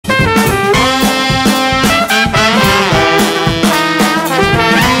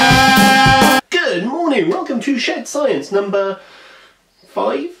Science number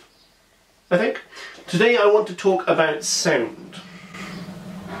 5, I think. Today I want to talk about sound.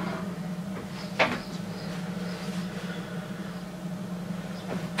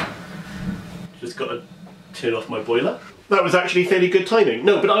 Just got to turn off my boiler. That was actually fairly good timing.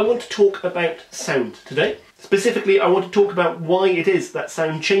 No, but I want to talk about sound today. Specifically, I want to talk about why it is that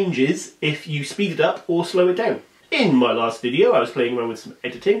sound changes if you speed it up or slow it down. In my last video, I was playing around with some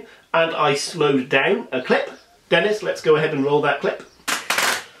editing, and I slowed down a clip. Dennis, let's go ahead and roll that clip.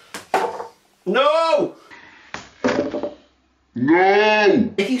 No!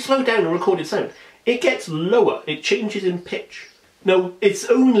 No! If you slow down a recorded sound, it gets lower, it changes in pitch. No, it's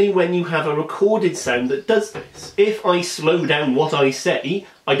only when you have a recorded sound that does this. If I slow down what I say,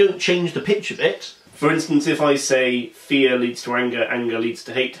 I don't change the pitch of it. For instance, if I say fear leads to anger, anger leads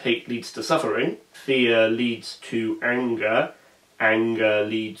to hate, hate leads to suffering, fear leads to anger, anger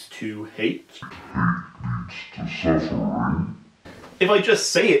leads to hate, hate leads to suffering. If I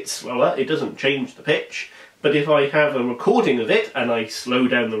just say it slower, it doesn't change the pitch, but if I have a recording of it and I slow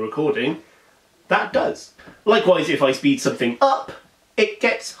down the recording, that does. Likewise, if I speed something up, it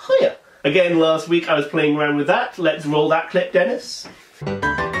gets higher. Again, last week I was playing around with that. Let's roll that clip, Dennis.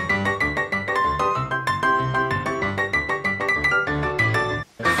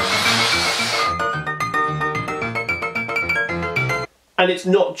 And it's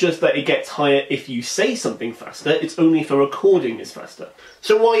not just that it gets higher if you say something faster, it's only if a recording is faster.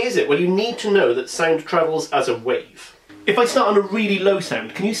 So why is it? Well, you need to know that sound travels as a wave. If I start on a really low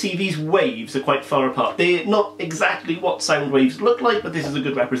sound, can you see these waves are quite far apart? They're not exactly what sound waves look like, but this is a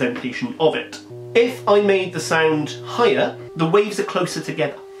good representation of it. If I made the sound higher, the waves are closer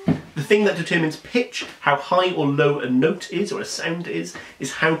together. The thing that determines pitch, how high or low a note is, or a sound is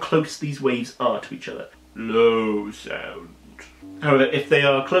how close these waves are to each other. Low sound. However, if they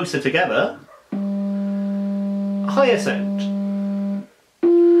are closer together, higher sound.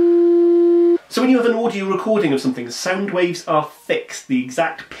 So when you have an audio recording of something, sound waves are fixed. The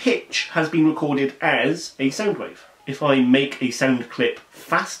exact pitch has been recorded as a sound wave. If I make a sound clip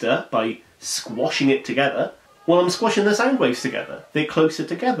faster by squashing it together, well, I'm squashing the sound waves together. They're closer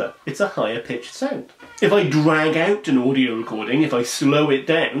together. It's a higher pitched sound. If I drag out an audio recording, if I slow it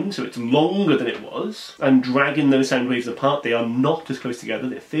down so it's longer than it was, I'm dragging those sound waves apart. They are not as close together,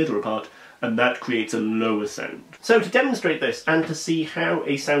 they're further apart, and that creates a lower sound. So to demonstrate this and to see how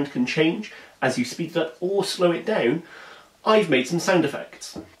a sound can change as you speed it up or slow it down, I've made some sound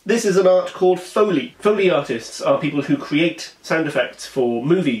effects. This is an art called Foley. Foley artists are people who create sound effects for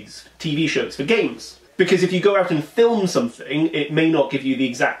movies, TV shows, for games. Because if you go out and film something, it may not give you the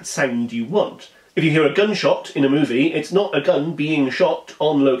exact sound you want. If you hear a gunshot in a movie, it's not a gun being shot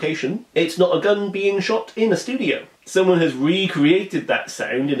on location, it's not a gun being shot in a studio. Someone has recreated that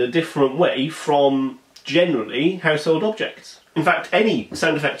sound in a different way from, generally, household objects. In fact, any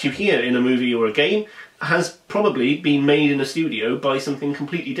sound effect you hear in a movie or a game has probably been made in a studio by something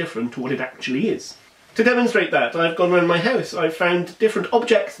completely different to what it actually is. To demonstrate that, I've gone around my house. I've found different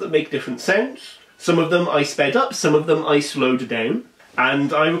objects that make different sounds. Some of them I sped up, some of them I slowed down,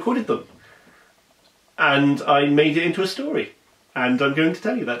 and I recorded them. And I made it into a story. And I'm going to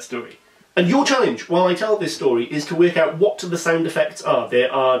tell you that story. And your challenge while I tell this story is to work out what the sound effects are.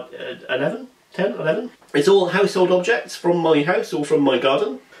 There are 11? 10? 11? It's all household objects from my house or from my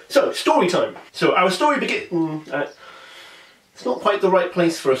garden. So, story time. So our story begins... it's not quite the right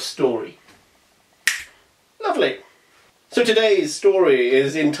place for a story. Lovely. So today's story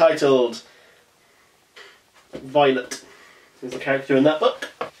is entitled Violet. There's the character in that book.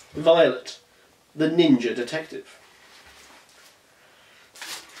 Violet, the ninja detective.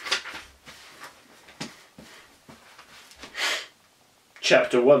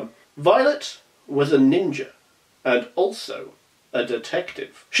 Chapter 1. Violet was a ninja and also a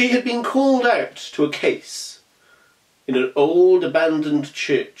detective. She had been called out to a case in an old abandoned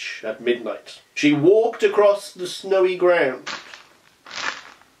church at midnight. She walked across the snowy ground.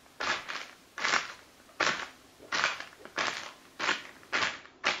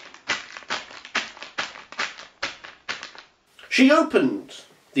 She opened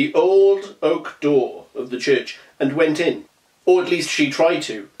the old oak door of the church and went in. Or at least she tried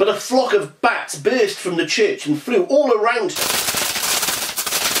to. But a flock of bats burst from the church and flew all around her.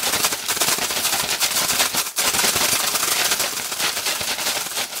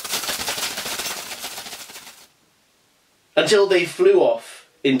 Until they flew off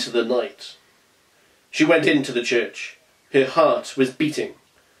into the night. She went into the church. Her heart was beating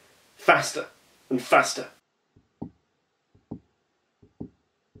faster and faster.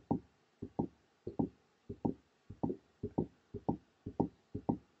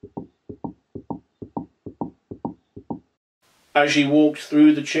 As she walked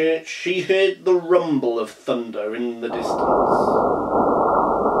through the church, she heard the rumble of thunder in the distance,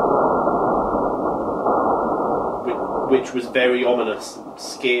 which was very ominous and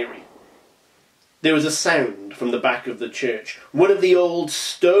scary. There was a sound from the back of the church. One of the old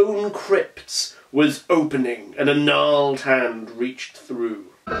stone crypts was opening, and a gnarled hand reached through.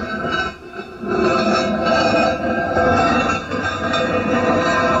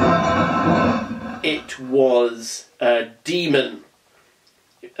 It was a demon.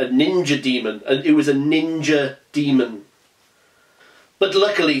 A ninja demon. And it was a ninja demon. But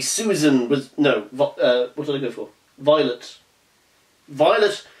luckily Susan was... No, what did I go for? Violet.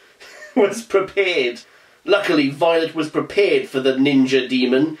 Violet was prepared. Luckily, Violet was prepared for the ninja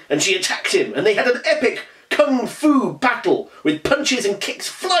demon, and she attacked him, and they had an epic kung fu battle with punches and kicks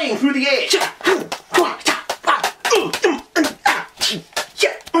flying through the air.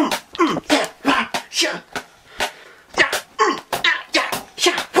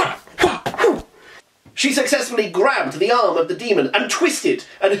 She successfully grabbed the arm of the demon and twisted,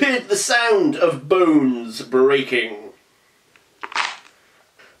 and heard the sound of bones breaking.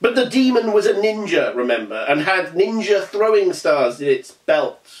 But the demon was a ninja, remember, and had ninja throwing stars in its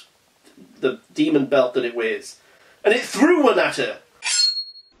belt. The demon belt that it wears. And it threw one at her.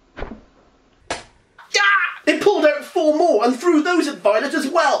 It pulled out 4 more and threw those at Violet as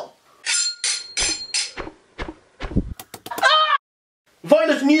well.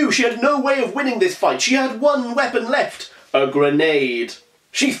 Violet knew she had no way of winning this fight. She had one weapon left. A grenade.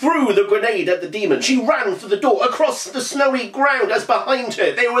 She threw the grenade at the demon. She ran for the door across the snowy ground as behind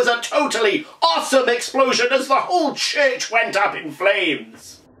her there was a totally awesome explosion as the whole church went up in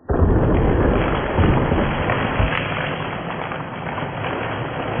flames.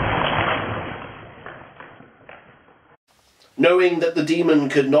 Knowing that the demon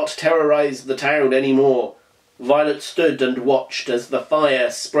could not terrorize the town anymore, Violet stood and watched as the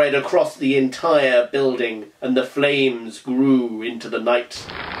fire spread across the entire building and the flames grew into the night.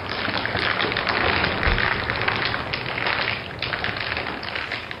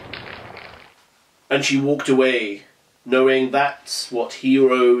 And she walked away, knowing that's what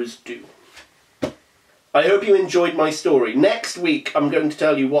heroes do. I hope you enjoyed my story. Next week I'm going to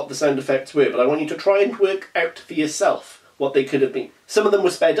tell you what the sound effects were, but I want you to try and work out for yourself what they could have been. Some of them were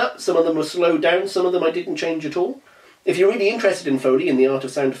sped up, some of them were slowed down, some of them I didn't change at all. If you're really interested in Foley and the art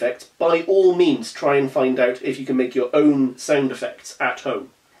of sound effects, by all means try and find out if you can make your own sound effects at home.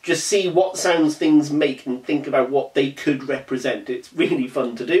 Just see what sounds things make and think about what they could represent. It's really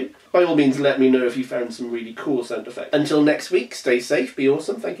fun to do. By all means let me know if you found some really cool sound effects. Until next week, stay safe, be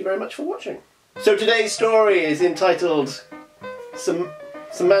awesome, thank you very much for watching. So today's story is entitled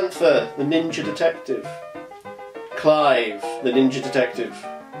Samantha, the Ninja Detective. Clive, the Ninja Detective.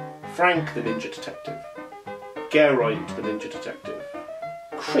 Frank, the Ninja Detective. Geroyd, the Ninja Detective.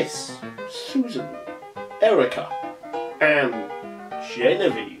 Chris, Susan, Erica, Anne,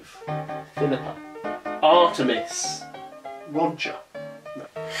 Genevieve, Philippa, Artemis, Roger,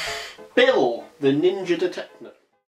 Bill, the Ninja Detective.